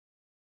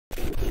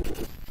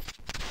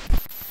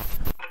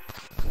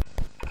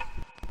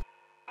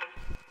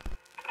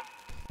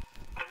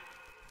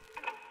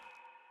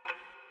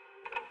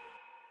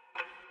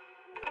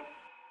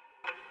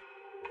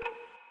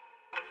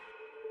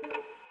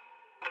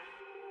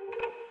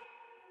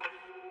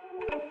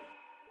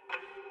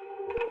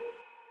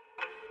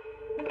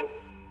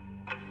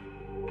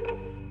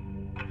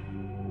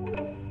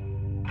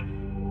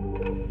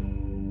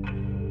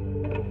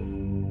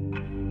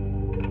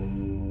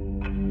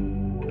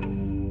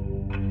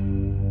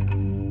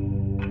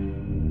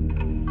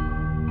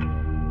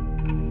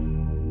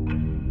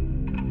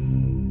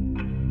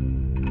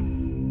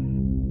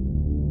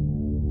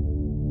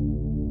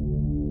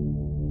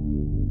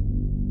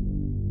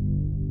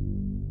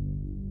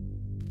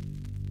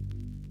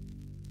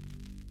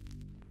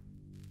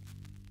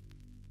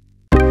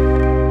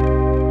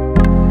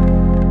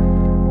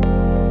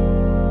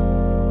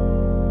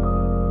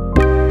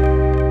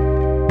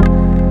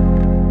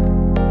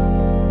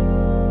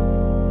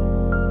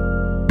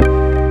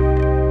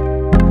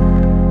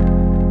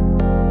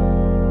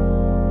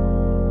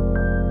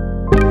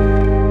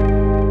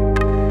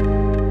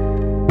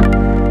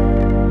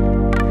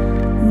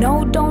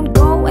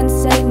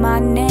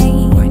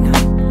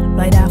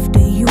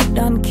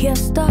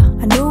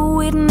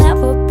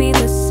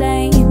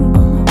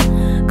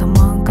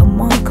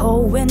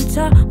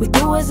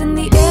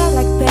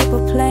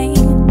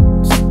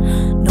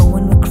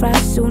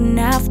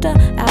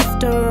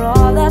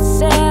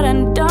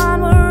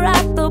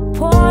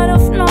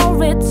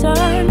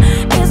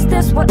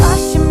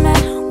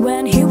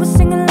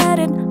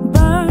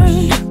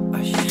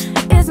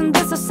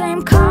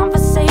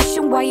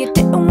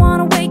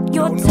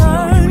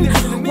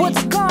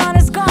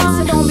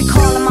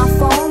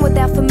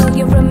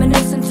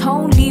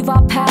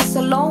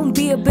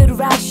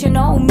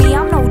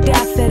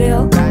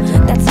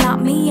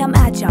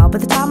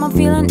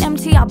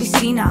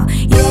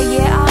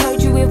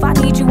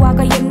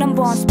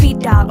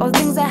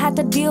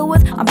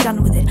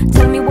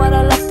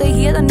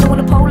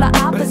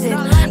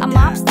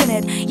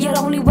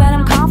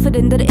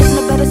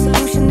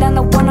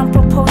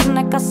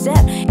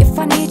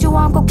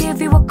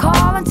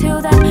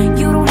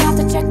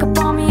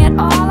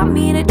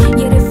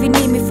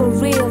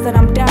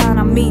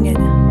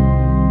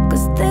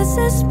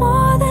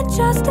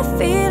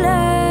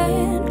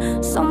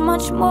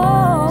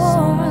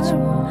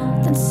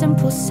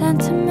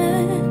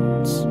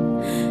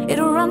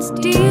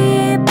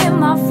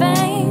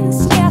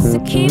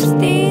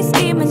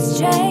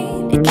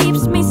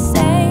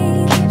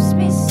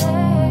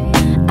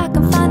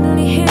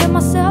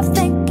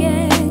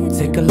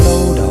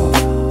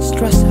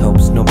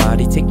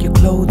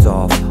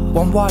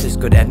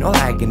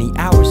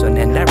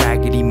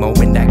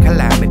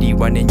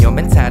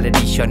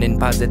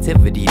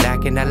Positivity,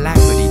 lacking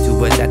alacrity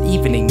towards that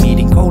evening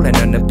meeting, cold and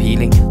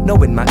unappealing.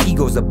 Knowing my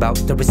ego's about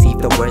to receive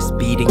the worst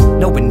beating.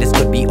 Knowing this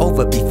could be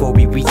over before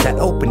we reach that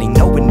opening.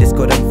 Knowing this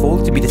could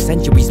unfold to be the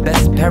century's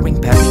best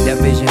pairing. Passing that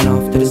vision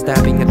off to the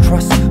stabbing of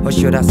trust. Or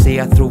should I say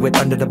I threw it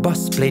under the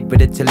bus, played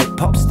with it till it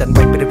pops, then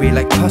wiped it away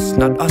like pus.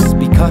 Not us,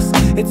 because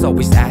it's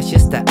always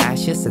ashes to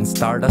ashes and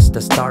stardust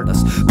to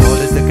stardust. Call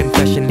is the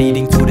confession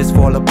leading to this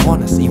fall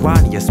upon us.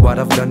 Erroneous, what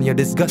I've done, you're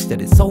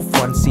disgusted. It's so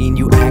fun seeing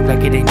you act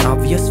like it ain't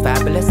obvious.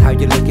 Fabulous, how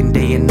you looking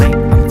day and night.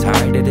 I'm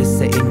tired of this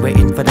sitting,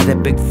 waiting for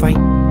that big fight.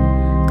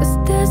 Cause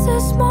this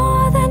is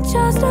more than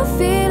just a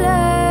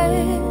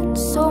feeling.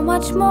 So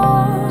much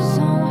more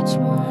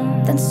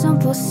than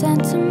simple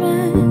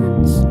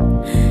sentiments.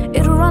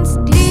 It runs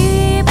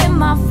deep in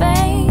my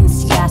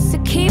veins. Yes,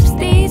 it keeps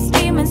these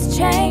demons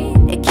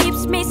chained. It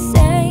keeps me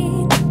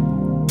sane.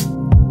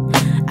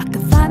 I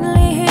can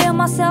finally hear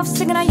myself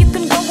singing. Now you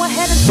can go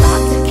ahead and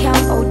start to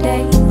count all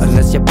days.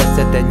 Unless you're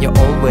better than you're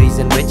always,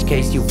 in which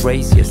case you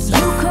raise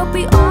yourself. You could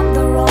be on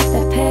the road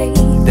that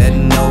pays.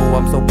 Then no,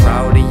 I'm so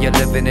proud of you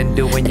living and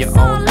doing your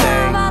own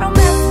thing. I don't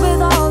mess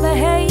with all the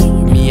hate.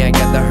 Me, I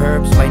got the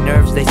herbs, my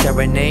nerves, they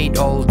serenade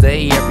all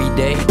day, every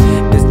day.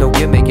 There's no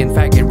gimmick, in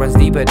fact it runs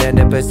deeper than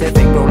the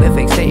Pacific.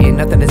 Prolific, saying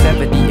nothing is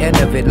ever the end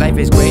of it. Life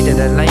is greater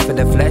than life in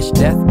the flesh,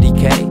 death,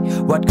 decay.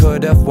 What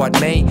could have, what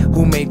may,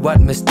 who made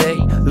what mistake?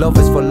 Love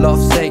is for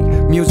love's sake,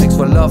 music's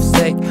for love's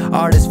sake,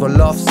 art is for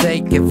love's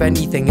sake. If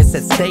anything is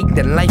at stake,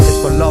 then life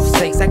is for love's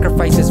sake.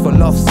 Sacrifice is for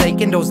love's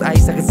sake. In those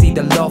eyes I can see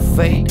the love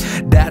fade.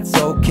 That's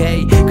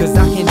okay, cause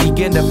I can't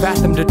begin to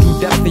fathom the true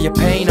depth of your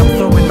pain. I'm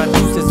throwing my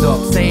deuces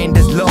up, saying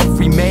this love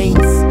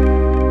remains.